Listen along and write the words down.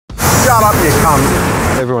Shut up, you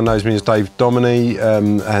cunt. Everyone knows me as Dave Dominy,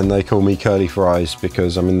 and they call me Curly Fries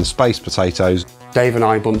because I'm in the Space Potatoes. Dave and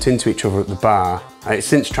I bumped into each other at the bar. It's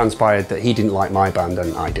since transpired that he didn't like my band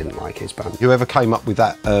and I didn't like his band. Whoever came up with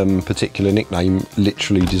that particular nickname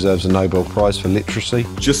literally deserves a Nobel Prize for literacy.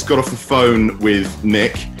 Just got off the phone with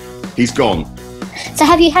Nick. He's gone. So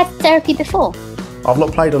have you had therapy before? I've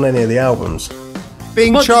not played on any of the albums.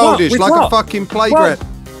 Being childish like a fucking playgirl.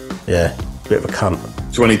 Yeah, bit of a cunt.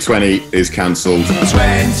 2020 is cancelled. 2020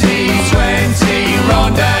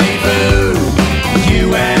 rendezvous,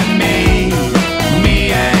 you and me.